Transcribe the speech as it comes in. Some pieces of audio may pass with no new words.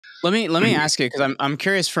Let me ask you, because I'm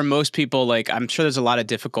curious. For most people, like I'm sure there's a lot of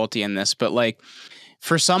difficulty in this, but like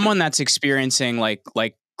for someone that's experiencing like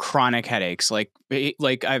chronic headaches, like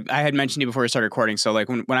I had mentioned to you before we started recording. So like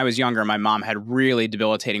when I was younger, my mom had really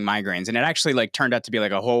debilitating migraines, and it actually like turned out to be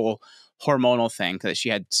like a whole hormonal thing because she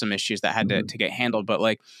had some issues that had to get handled. But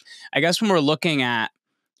like, I guess when we're looking at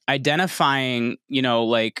identifying,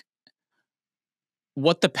 like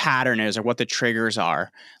what the pattern is or what the triggers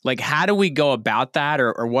are, like how do we go about that,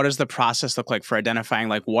 or what does the process look like for identifying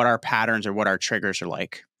like what our patterns or what our triggers are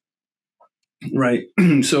like? Right.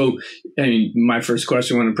 So, I mean, my first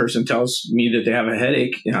question when a person tells me that they have a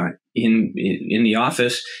headache in the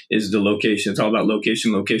office is the location. It's all about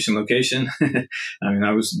location, location, location. I mean,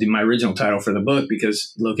 that was my original title for the book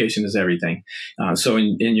because location is everything. So,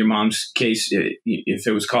 in your mom's case, if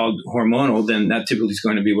it was called hormonal, then that typically is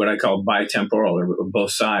going to be what I call bitemporal, or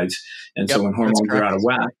both sides. And Yep, so, when hormones are out of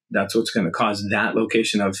whack, that's what's going to cause that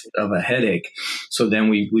location of a headache. So then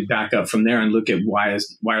we back up from there and look at why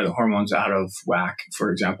are the hormones out of whack,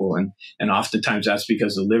 for example, and oftentimes that's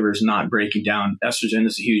because the liver is not breaking down. Estrogen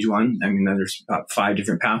is a huge one. I mean, there's about 5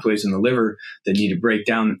 different pathways in the liver that need to break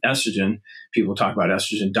down estrogen. People talk about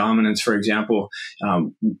estrogen dominance, for example.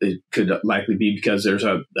 It could likely be because there's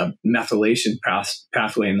a methylation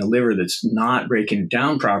pathway in the liver that's not breaking it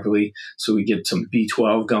down properly. So we get some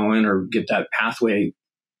B12 going or get that pathway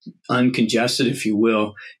uncongested, if you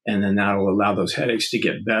will, and then that'll allow those headaches to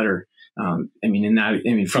get better. From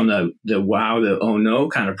the oh no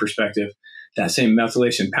kind of perspective, that same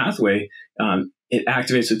methylation pathway, it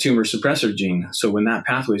activates the tumor suppressor gene. So when that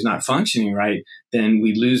pathway is not functioning right, then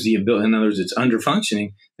we lose the ability. In other words, it's under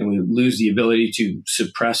functioning, and we lose the ability to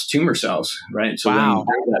suppress tumor cells. Right. So Wow.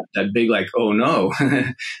 then that big like oh no,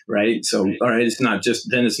 right. So all right, it's not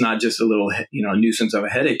just a little nuisance of a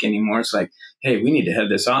headache anymore. It's like, hey, we need to head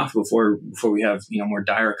this off before we have more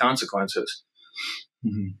dire consequences.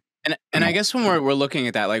 Mm-hmm. And I guess when we're looking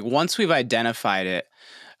at that, like once we've identified it,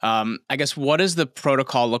 I guess what does the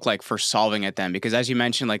protocol look like for solving it then? Because as you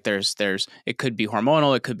mentioned, like there's it could be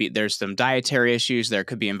hormonal, it could be there's some dietary issues, there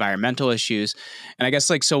could be environmental issues, and I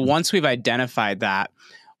guess like so once we've identified that,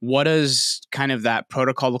 what does kind of that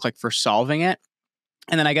protocol look like for solving it?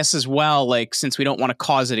 And then I guess as well, like since we don't want to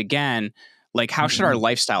cause it again, like how should our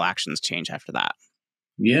lifestyle actions change after that?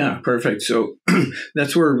 Yeah, perfect. So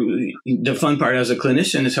that's where the fun part as a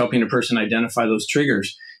clinician is helping a person identify those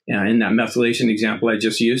triggers. In that methylation example I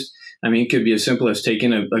just used, I mean, it could be as simple as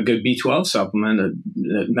taking a good B12 supplement.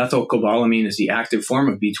 Methylcobalamin is the active form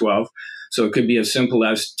of B12. So it could be as simple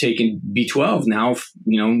as taking B12 now,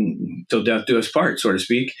 till death do us part, so to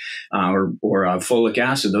speak, or folic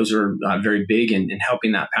acid. Those are very big in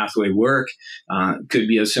helping that pathway work. Could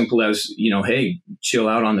be as simple as, hey, chill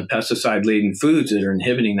out on the pesticide-laden foods that are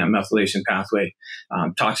inhibiting that methylation pathway.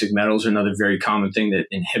 Toxic metals are another very common thing that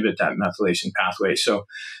inhibit that methylation pathway. So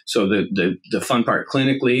the fun part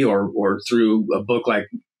clinically or through a book like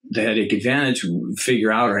The Headache Advantage,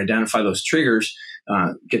 figure out or identify those triggers,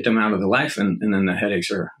 get them out of the life, and then the headaches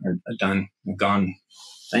are done, gone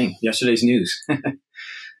thing. Yesterday's news.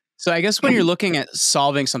 So I guess when you're looking at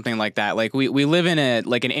solving something like that, like we live in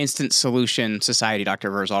an instant solution society, Dr.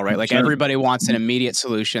 Verzal, right? Like Sure. Everybody wants an immediate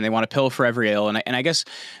solution. They want a pill for every ill. And I guess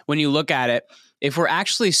when you look at it, if we're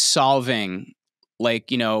actually solving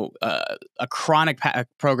a chronic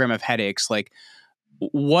program of headaches, like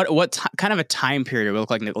what kind of a time period would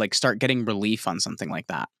look like start getting relief on something like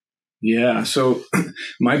that? Yeah. So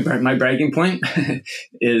my bragging point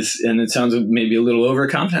is, and it sounds maybe a little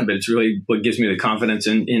overconfident, but it's really what gives me the confidence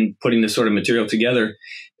in putting this sort of material together.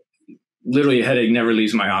 Literally, a headache never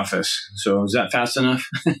leaves my office. So is that fast enough?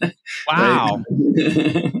 Wow.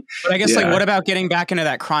 But I guess what about getting back into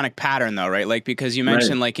that chronic pattern though, right? Like, because you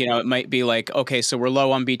mentioned it might be like, okay, so we're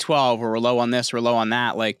low on B12 or we're low on this, we're low on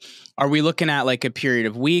that. Like, are we looking at like a period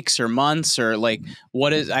of weeks or months, or like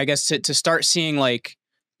what is, I guess to start seeing like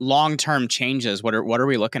long-term changes, what are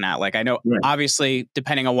we looking at? Like, I know obviously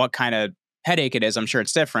depending on what kind of headache it is, I'm sure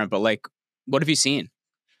it's different, but like, what have you seen?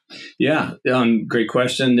 Yeah. Great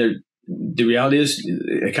question. The reality is,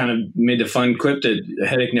 I kind of made the fun quip that a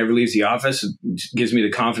headache never leaves the office. It gives me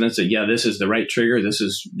the confidence that, this is the right trigger. This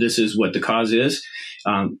is what the cause is.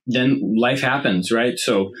 Then life happens, right?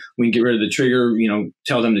 So we can get rid of the trigger,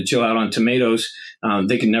 tell them to chill out on tomatoes.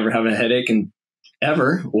 They can never have a headache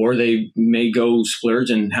ever, or they may go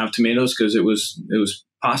splurge and have tomatoes because it was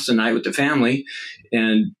pasta night with the family.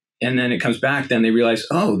 And then it comes back, then they realize,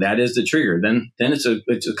 oh, that is the trigger. Then it's a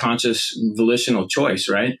conscious volitional choice,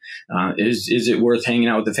 right? Is it worth hanging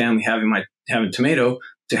out with the family, having tomato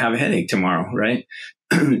to have a headache tomorrow, right?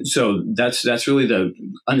 So that's really the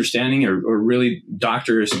understanding, or really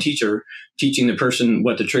doctor as a teacher teaching the person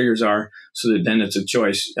what the triggers are, so that then it's a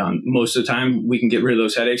choice. Most of the time, we can get rid of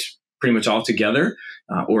those headaches pretty much altogether,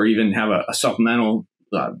 or even have a supplemental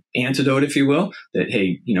antidote, if you will. That,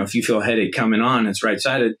 hey, if you feel a headache coming on, it's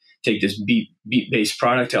right-sided. Take this beet-based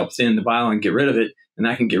product to help thin the bile and get rid of it, and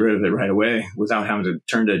I can get rid of it right away without having to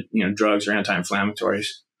turn to drugs or anti-inflammatories.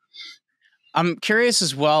 I'm curious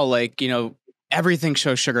as well, like, everything's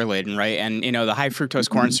so sugar laden, right? And, the high fructose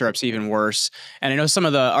corn syrup's even worse. And I know some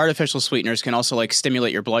of the artificial sweeteners can also like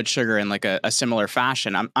stimulate your blood sugar in like a similar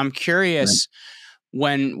fashion. I'm curious,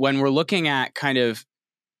 when we're looking at kind of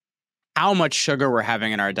how much sugar we're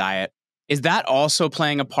having in our diet, is that also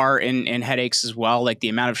playing a part in headaches as well? Like the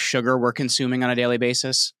amount of sugar we're consuming on a daily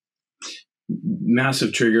basis?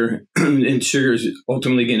 Massive trigger, and sugar is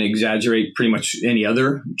ultimately going to exaggerate pretty much any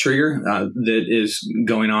other trigger that is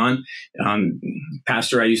going on.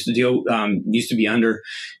 Pastor I used to be under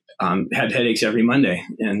had headaches every Monday,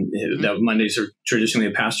 and that Mondays are traditionally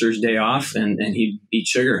a pastor's day off, and he'd eat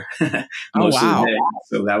sugar most of the day.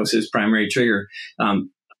 So that was his primary trigger.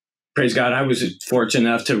 Praise God, I was fortunate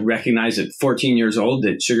enough to recognize at 14 years old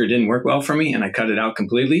that sugar didn't work well for me, and I cut it out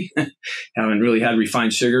completely. Haven't really had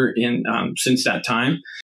refined sugar in since that time.